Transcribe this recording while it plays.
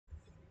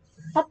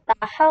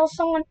How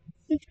someone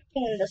in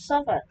the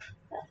server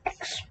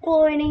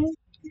exploiting.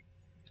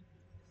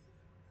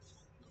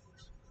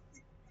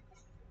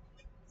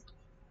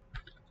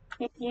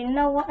 You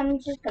know what? I'm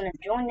just gonna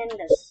join in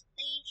the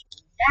stage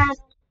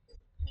battle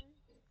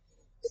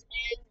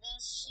and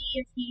see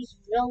if he's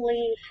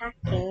really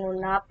hacking or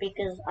not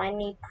because I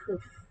need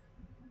proof.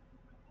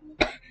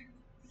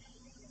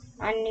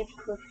 I need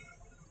proof.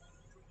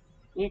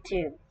 You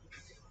too.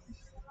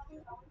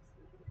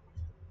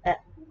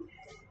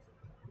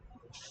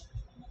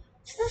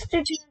 Just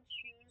to choose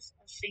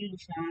a single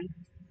song.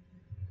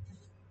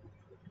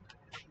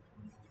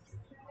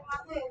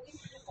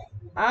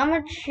 I'ma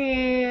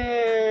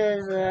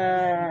choose.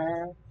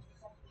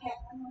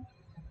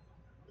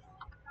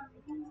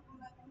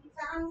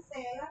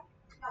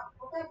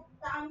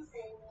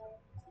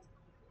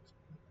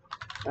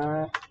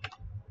 Uh,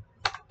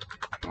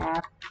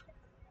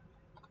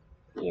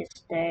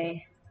 happiest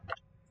day.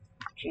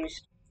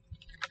 Choose.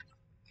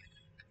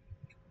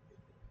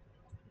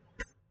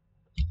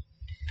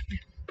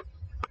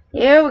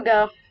 Here we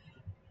go.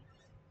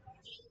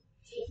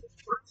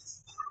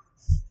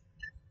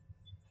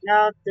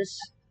 No, this.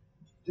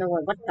 No,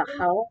 wait, what the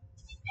hell?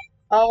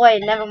 Oh,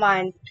 wait, never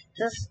mind.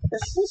 This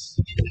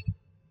is.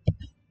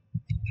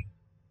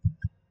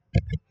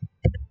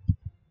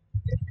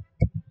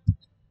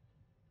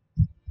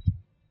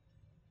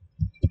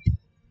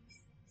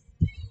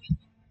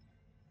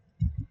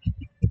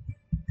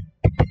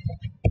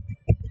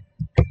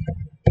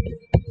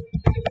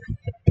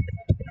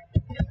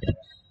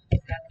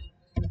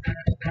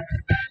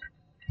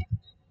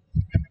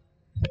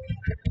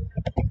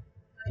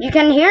 You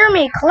can hear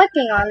me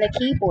clicking on the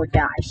keyboard,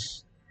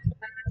 guys.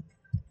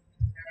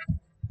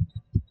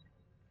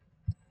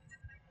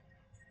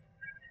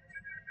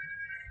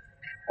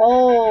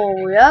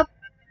 Oh, yep.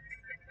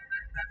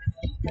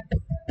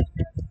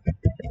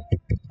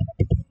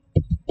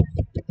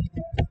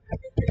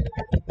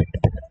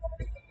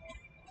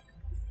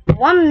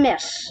 One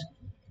miss.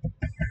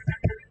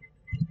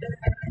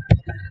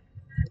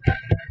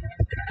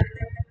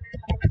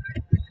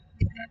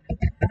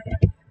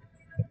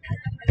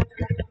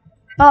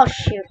 Oh,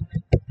 shoot.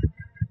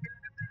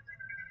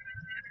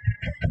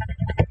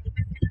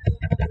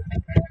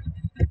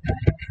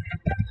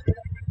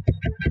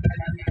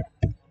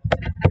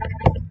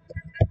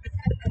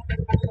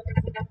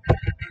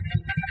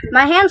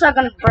 My hands are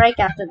gonna break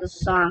after this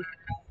song.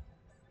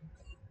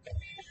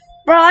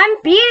 Bro, I'm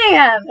beating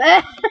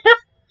him!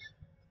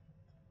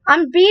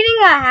 I'm beating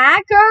a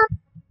hacker?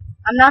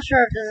 I'm not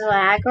sure if this is a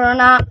hacker or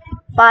not,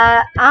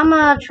 but I'm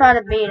gonna try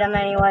to beat him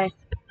anyway.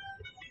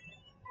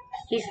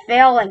 He's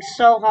failing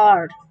so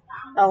hard.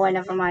 Oh wait,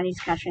 never mind, he's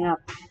catching up.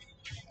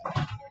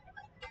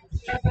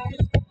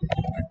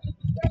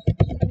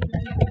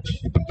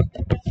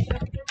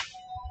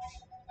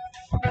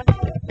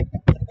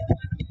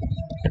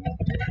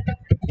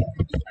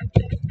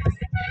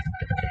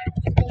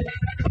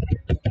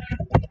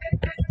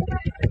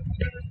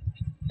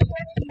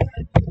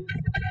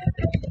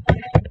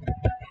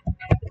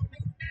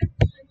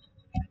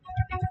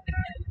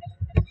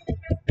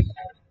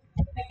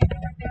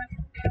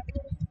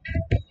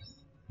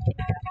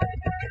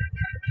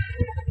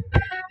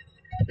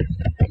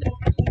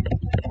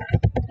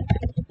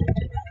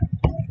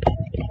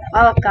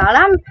 Oh god,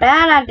 I'm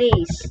bad at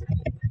these.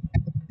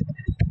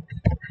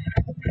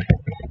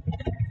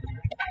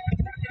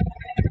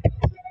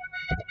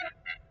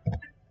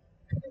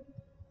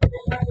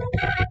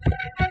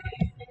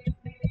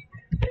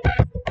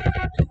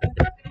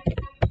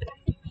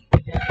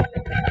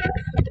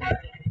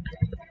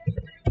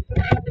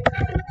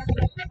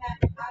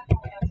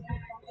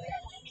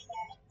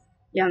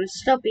 Yeah, I'm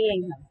still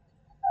beating him.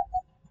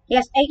 He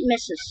has 8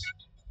 misses.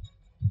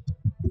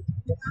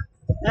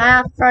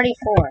 Nah,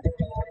 34.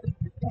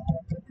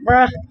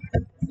 Bruh.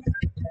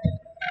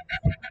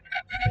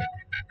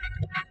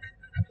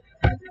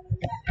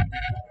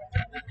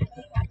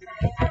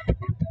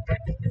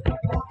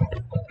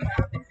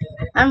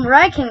 I'm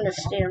wrecking the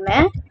steer,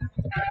 man.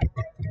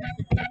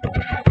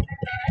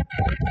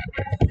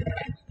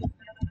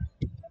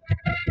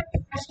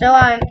 Still,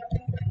 I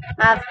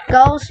have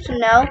ghost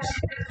notes,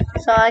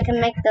 so I can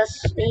make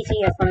this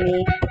easier for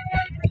me.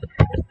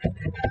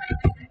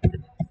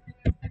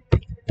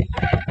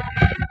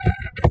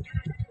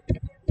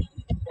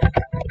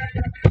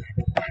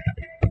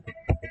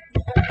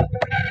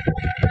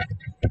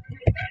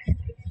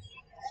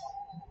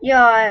 Yo,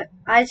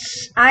 I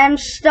am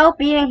still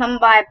beating him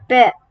by a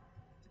bit.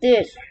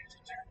 Dude.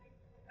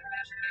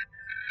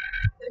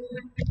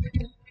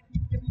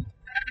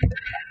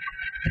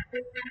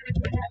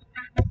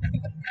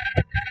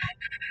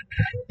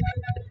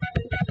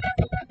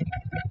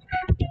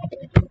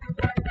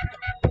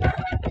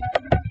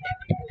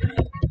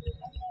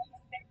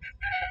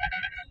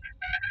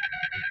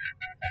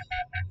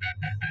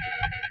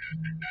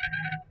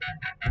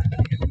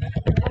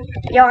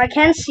 Yo, I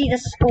can't see the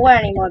score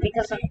anymore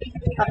because of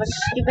a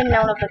stupid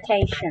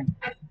notification.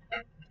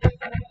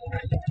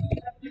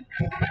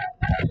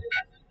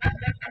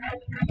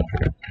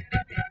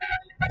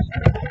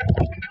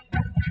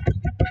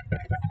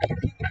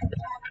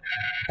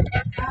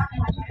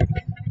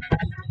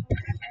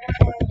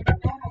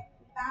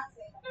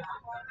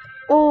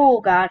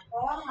 Oh god.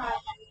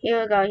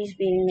 Here we go, he's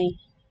beating me.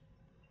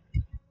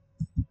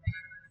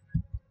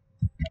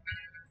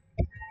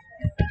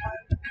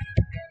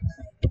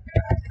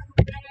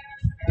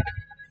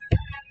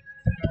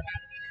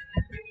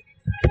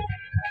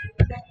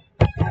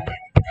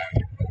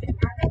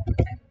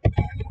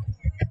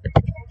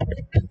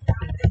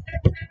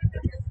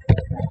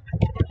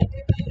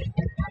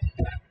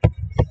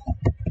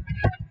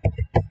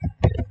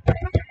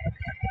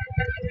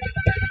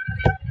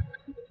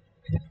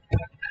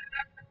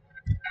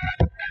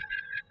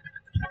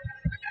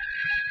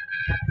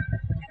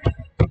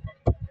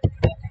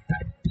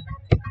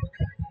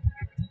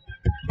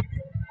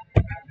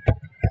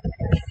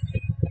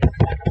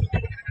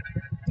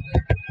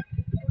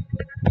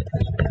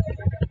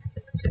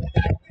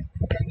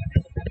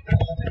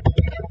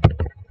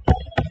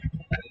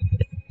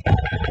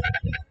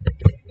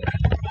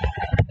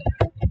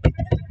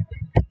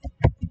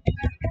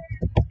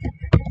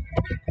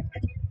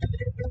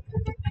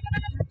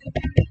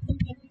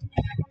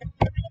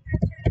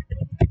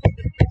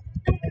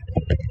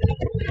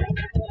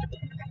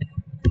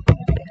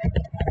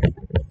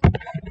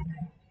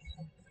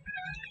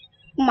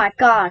 Oh my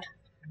god.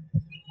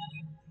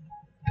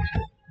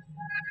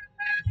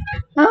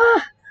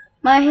 Ah,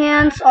 my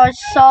hands are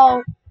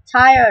so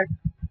tired.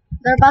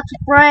 They're about to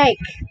break.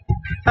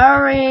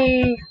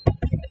 Hurry.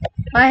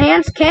 My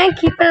hands can't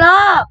keep it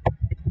up.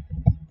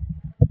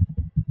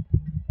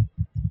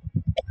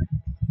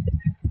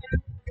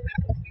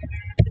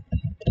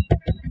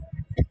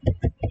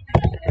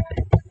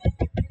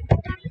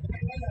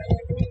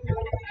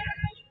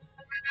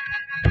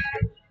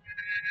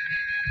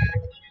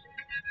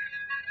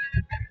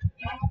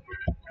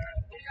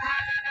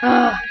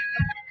 Ah,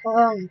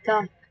 oh my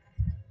god.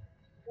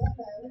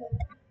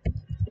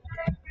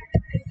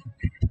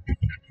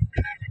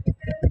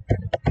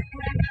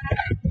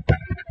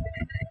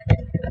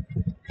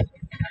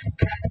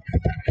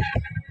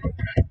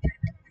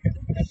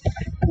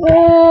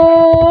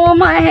 Oh,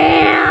 my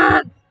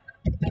hand.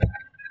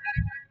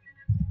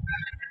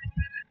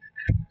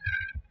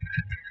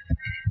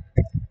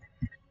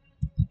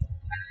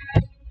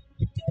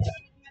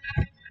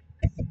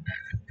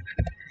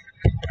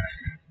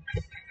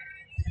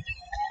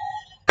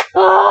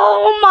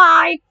 Oh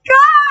my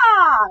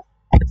god.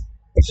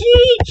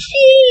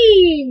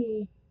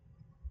 GG.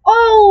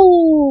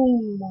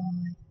 Oh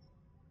my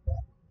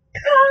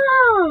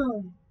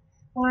god.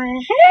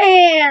 My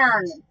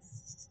hand.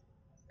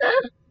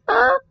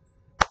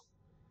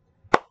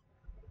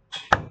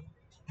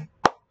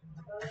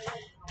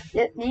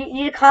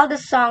 You call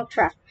this song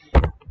trash.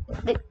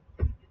 The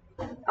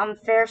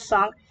unfair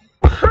song.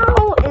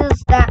 How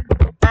is that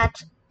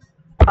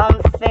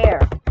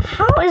unfair?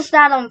 How is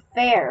that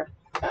unfair?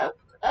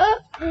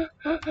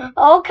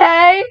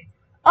 Okay.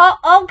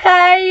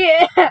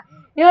 Okay.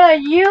 Yeah,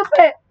 you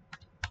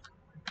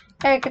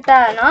pick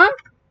that, huh?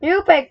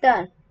 You pick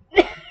that.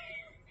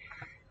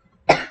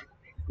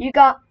 You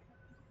got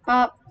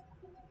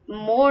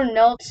more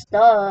notes,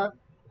 duh.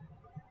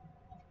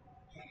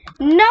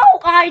 No,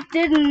 I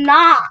did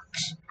not.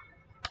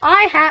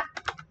 I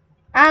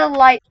had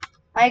like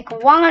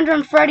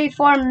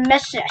 134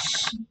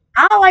 misses.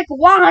 I had like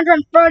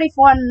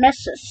 134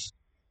 misses.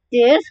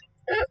 Dude.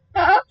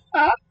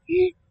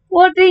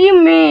 What do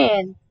you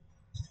mean?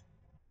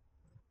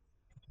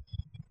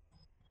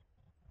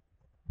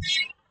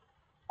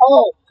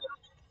 Oh,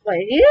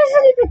 wait, he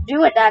doesn't even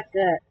do it that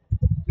good.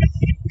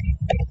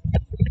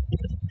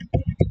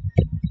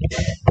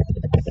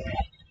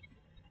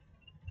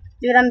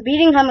 Dude, I'm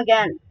beating him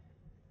again.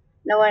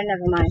 No way,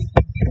 never mind.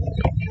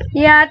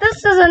 Yeah,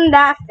 this isn't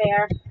that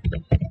fair.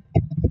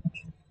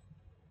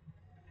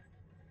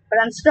 But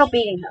I'm still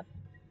beating him.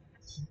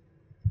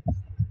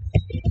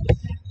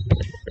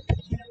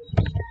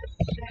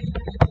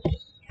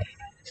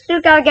 Still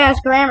gotta get his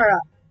grammar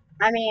up.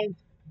 I mean,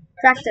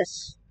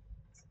 practice.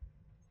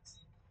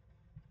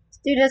 This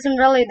dude isn't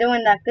really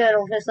doing that good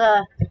with his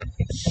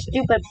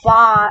stupid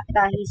bot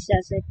that he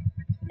says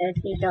if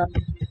he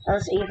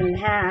does even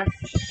have.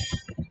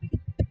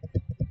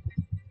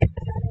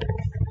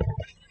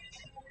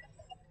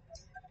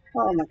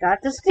 Oh my god,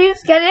 this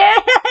dude's getting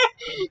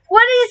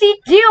What is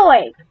he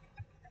doing?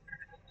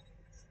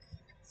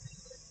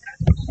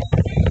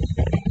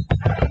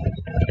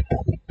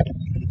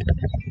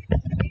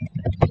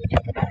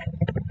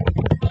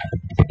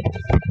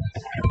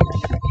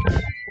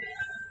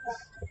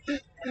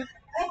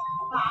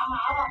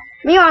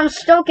 Meanwhile, I'm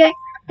still getting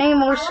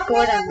more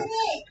score than him.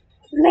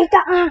 Make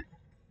that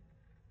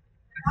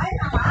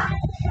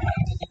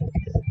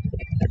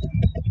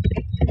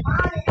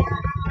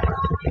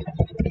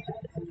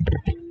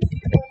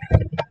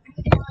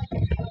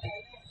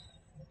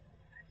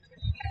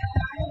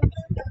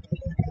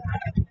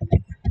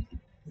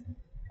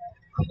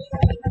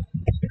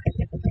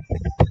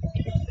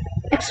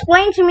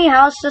Explain to me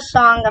how's this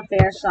song a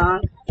fair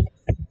song?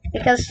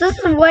 Because this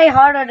is way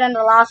harder than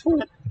the last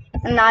one,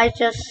 and I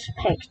just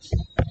picked.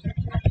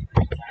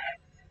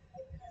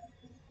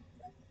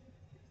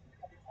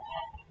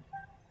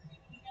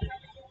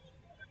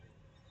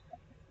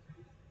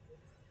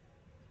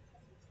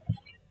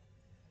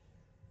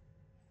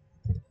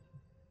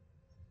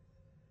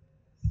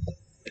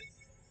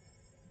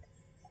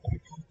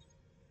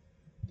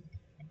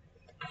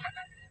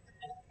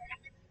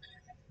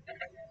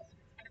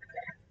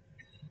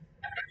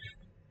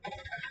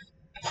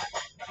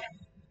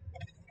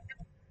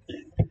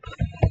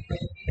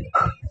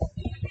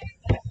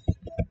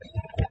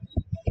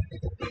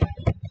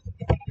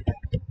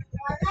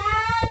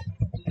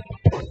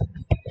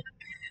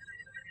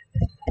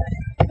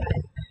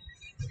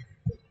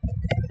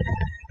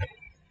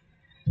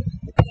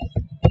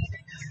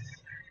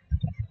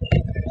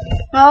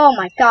 Oh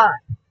my god.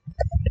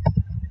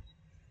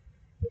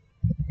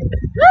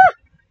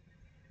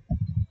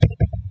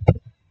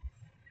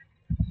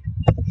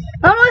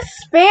 I'm like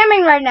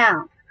spamming right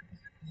now.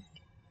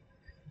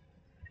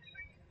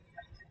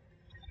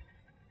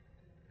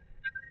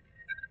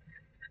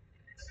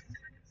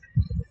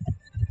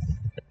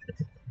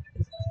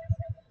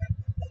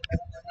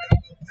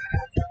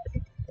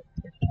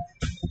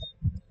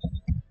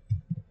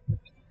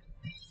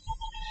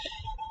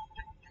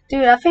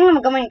 Dude, I think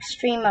I'm going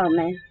extreme mode,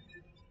 man.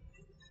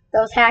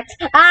 Those hacks.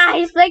 Ah,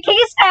 he's making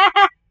his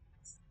hacks.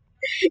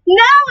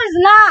 No, it's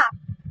not.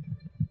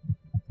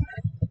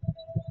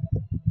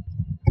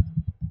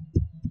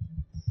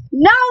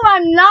 No,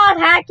 I'm not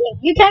hacking.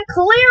 You can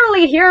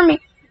clearly hear me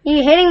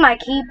hitting my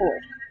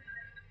keyboard.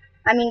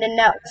 I mean the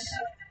notes.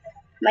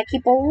 My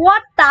keyboard.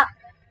 What the?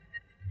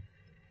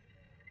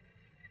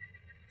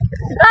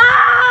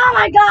 Oh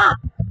my god!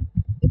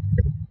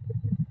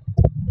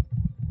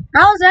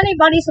 How is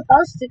anybody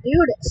supposed to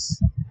do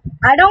this?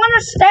 I don't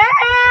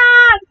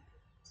understand!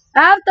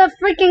 I have the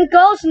freaking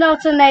ghost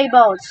notes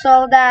enabled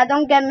so that I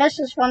don't get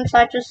misses once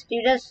I just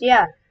do this.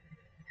 Yeah.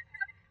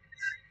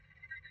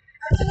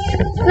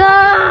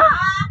 No!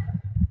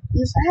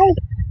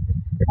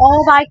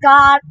 Oh my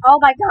god! Oh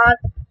my god!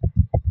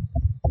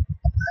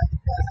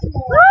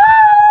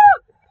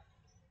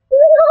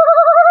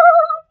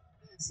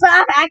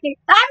 Stop hacking!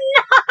 I'm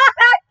not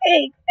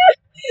hacking!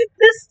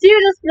 This dude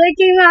is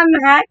thinking I'm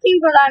hacking,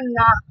 but I'm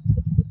not.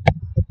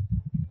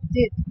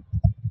 Dude.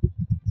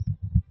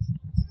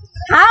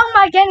 How am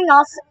I getting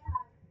all...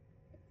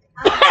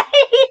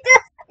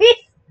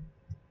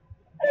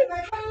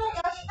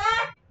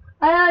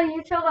 I know,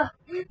 you told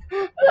me.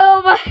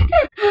 Oh my...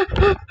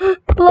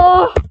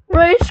 Low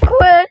rage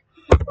quit.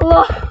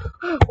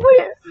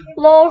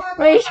 Low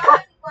rage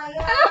quit.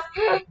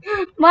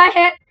 My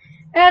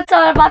hands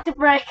are about to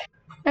break.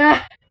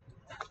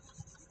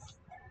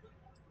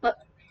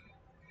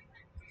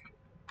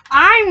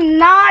 I'm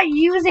not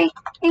using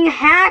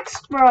hacks,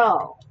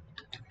 bro.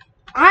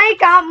 I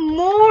got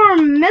more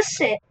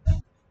misses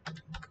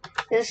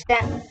this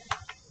time.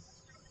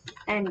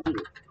 And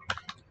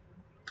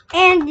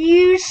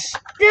you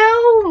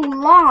still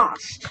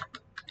lost.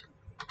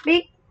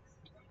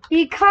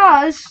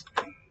 Because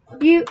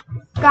you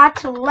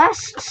got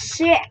less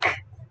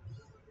sick.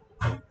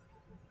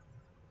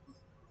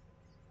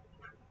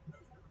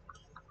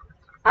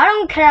 I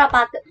don't care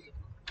about the...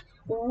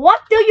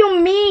 What do you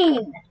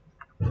mean?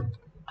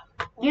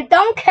 You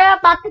don't care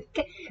about the...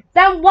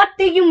 Then what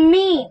do you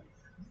mean?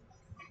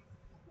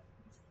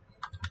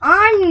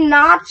 I'm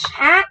not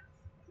hacked.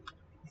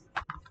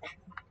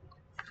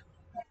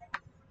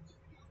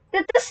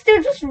 Did this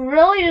dude just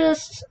really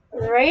just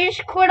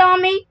rage quit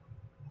on me?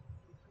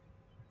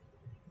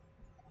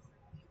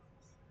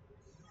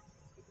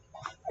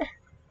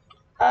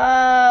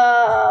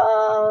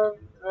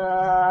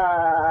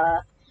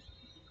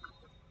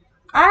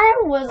 I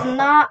was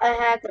not a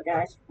hacker,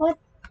 guys. What?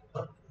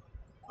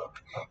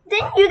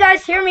 Didn't you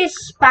guys hear me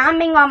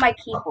spamming on my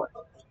keyboard?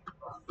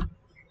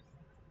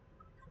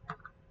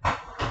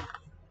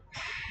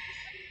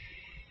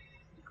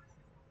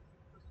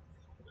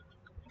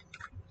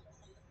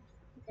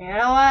 You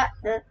know what?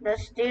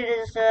 This dude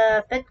is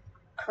a bit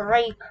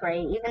cray.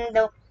 Even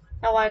though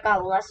I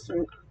got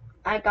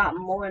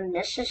more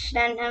misses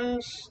than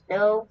him.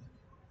 Still,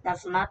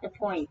 that's not the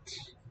point.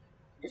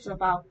 It's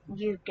about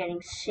you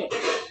getting sick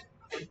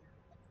to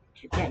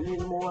get you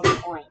more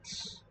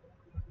points,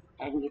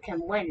 and you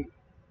can win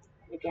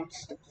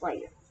against the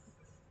player.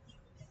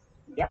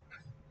 Yep.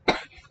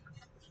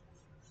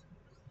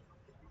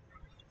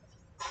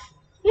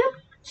 Yep.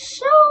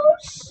 So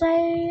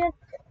sad.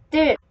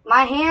 Dude,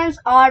 my hands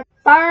are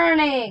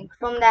burning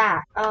from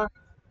that.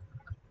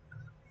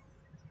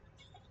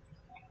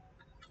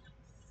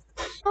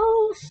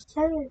 So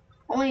sad.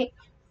 Only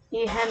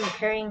you had me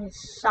carrying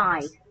his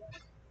side.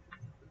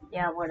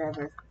 Yeah,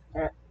 whatever.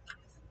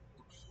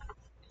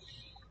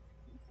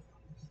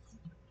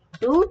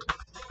 Dude,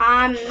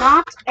 I'm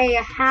not a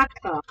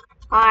hacker.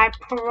 I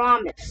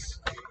promise.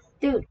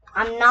 Dude,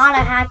 I'm not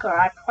a hacker.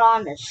 I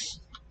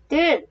promise.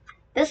 Dude,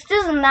 this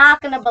is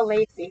not gonna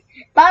believe me.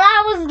 But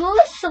I was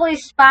literally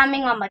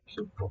spamming on my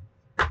people.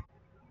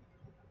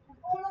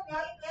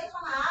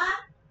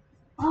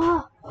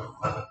 Oh.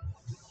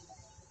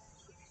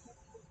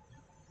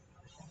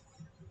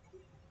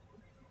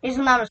 He's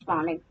not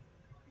responding.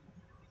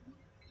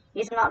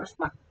 He's not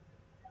responding.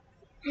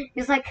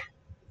 He's like,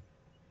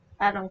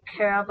 I don't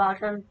care about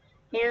him.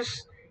 He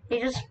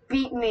just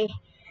beat me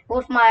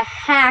with my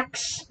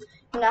hacks.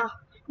 Now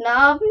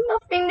I have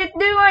nothing to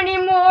do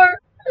anymore.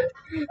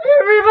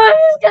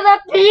 Everybody's gonna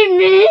beat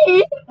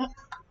me.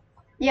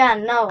 Yeah,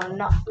 no,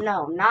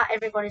 not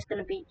everybody's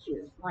gonna beat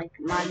you, like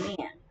my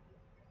man.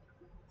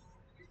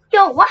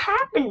 Yo, what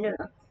happened to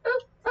him?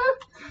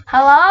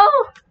 Hello?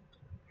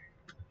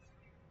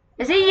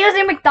 Is he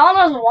using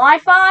McDonald's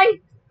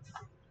Wi-Fi?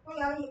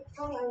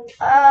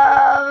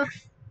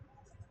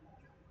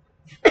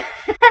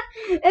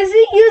 Is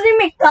he using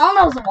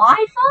McDonald's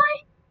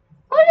Wi-Fi?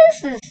 What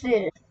is this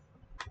dude?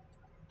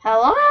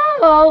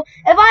 Hello?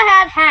 If I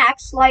had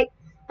hacks like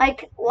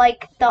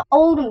the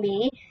old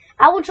me,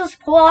 I would just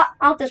pull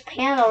out this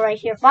panel right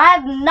here. If I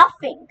have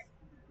nothing,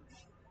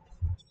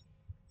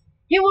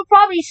 you would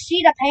probably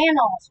see the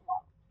panel as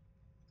well.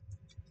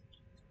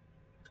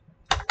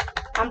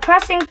 I'm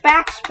pressing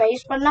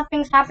backspace, but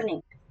nothing's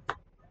happening.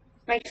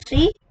 Like,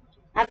 see?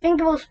 I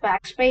think it was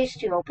backspace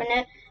to open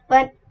it,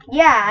 but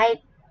yeah,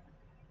 I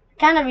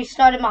kind of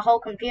restarted my whole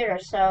computer,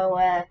 so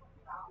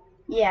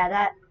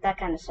yeah, that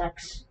kind of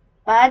sucks.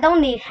 But I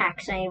don't need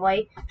hacks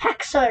anyway.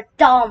 Hacks are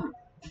dumb.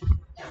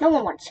 No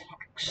one wants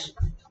hacks.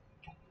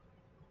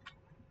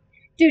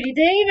 Dude, he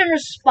didn't even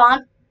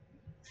respond.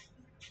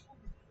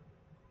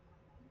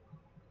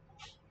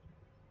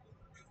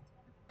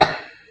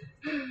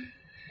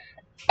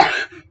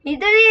 He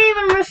didn't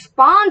even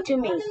respond to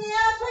me.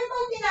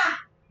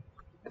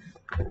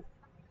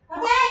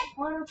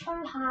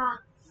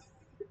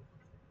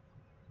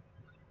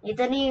 He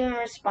didn't even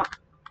respond.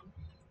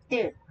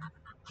 Dude.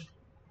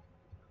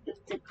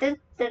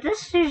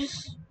 This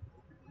is...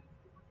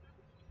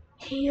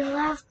 He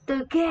left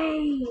the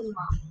game.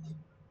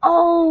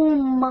 Oh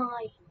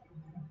my.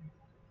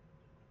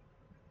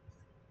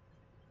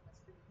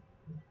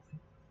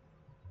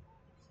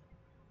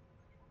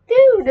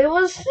 Dude, it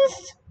was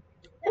just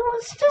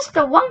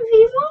a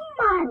 1v1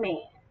 by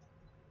me.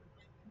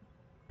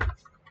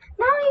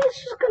 Now he's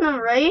just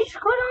gonna rage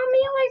quit on me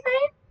like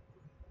that?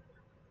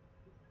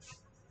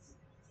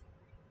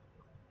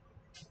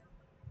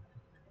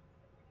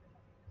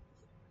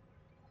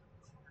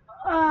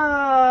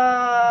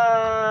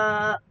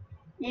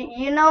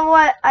 You know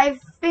what? I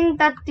think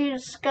that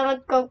dude's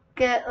gonna go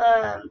get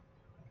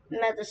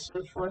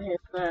medicine for his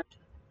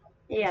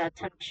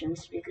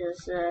tensions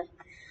because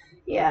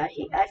yeah,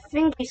 I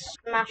think he's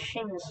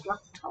smashing his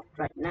laptop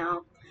right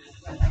now.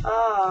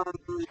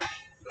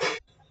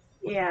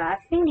 Yeah, I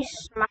think he's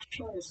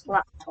smashing his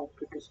laptop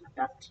because of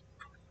that.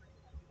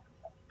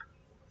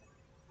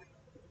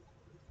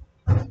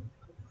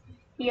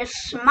 He is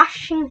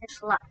smashing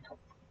his laptop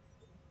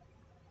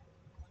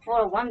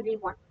for a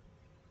 1v1.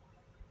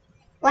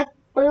 Like,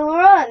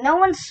 no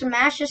one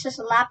smashes his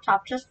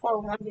laptop just for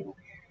a 1v1.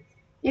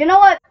 You know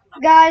what,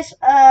 guys?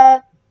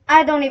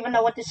 I don't even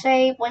know what to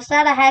say. Was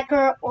that a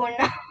hacker or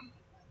not?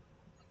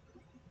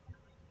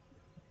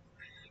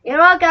 You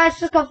know what, guys?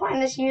 Just go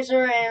find this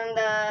user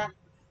and,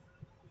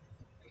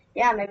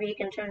 yeah, maybe you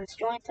can turn his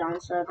joints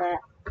on so that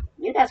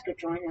you guys could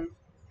join him.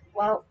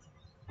 Well,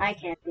 I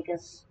can't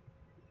because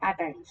I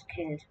bet he's a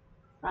kid.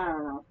 I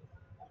don't know.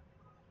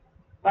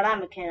 But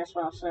I'm a kid as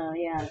well, so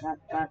yeah,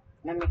 that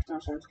makes no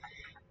sense.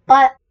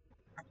 But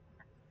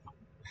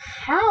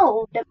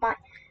how did my...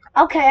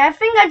 Okay, I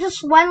think I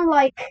just went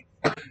like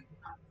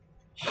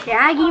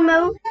Shaggy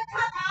mode.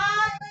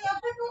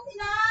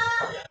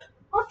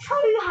 I'll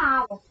show you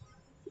how.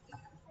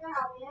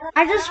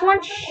 I just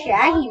went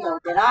Shaggy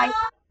mode, did I?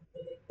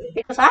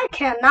 Because I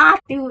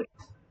cannot do it.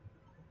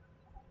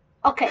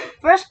 Okay,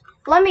 first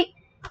let me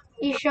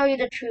show you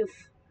the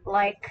truth.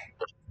 Like,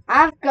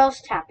 I have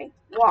ghost tapping.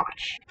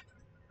 Watch.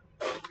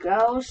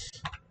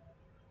 Ghost.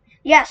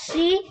 Yeah,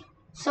 see?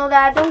 So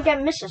that I don't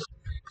get misses.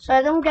 So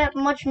I don't get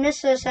much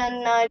misses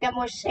and get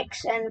more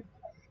 6. And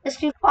this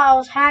dude thought I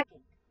was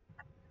hacking.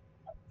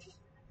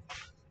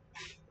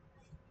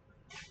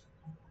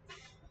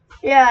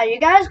 Yeah, you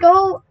guys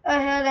go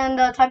ahead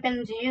and type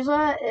in the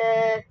user.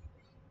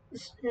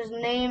 His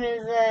name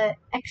is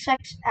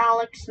XX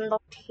and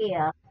not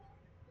here.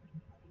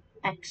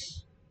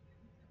 X.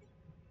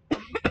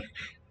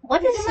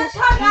 What is this?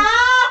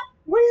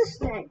 What is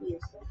that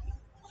user?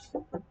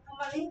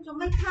 做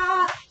咩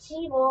卡？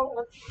你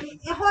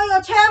開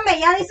個窗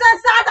未啊？你閂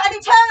大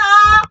啲窗啊！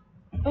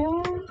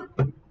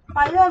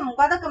係咯，唔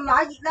怪得咁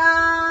乸熱啦。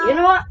You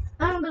know what?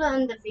 I'm gonna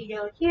end the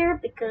video here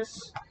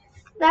because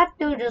that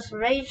dude just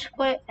rage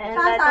quit and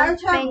I don't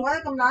think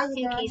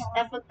he's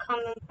ever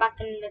coming back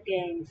in the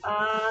game.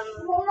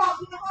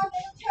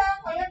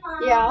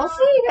 Yeah, I'll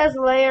see you guys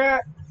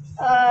later.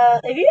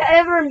 If you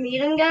ever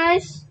meet him,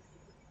 guys,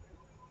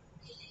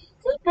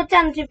 just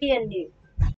pretend to be a noob.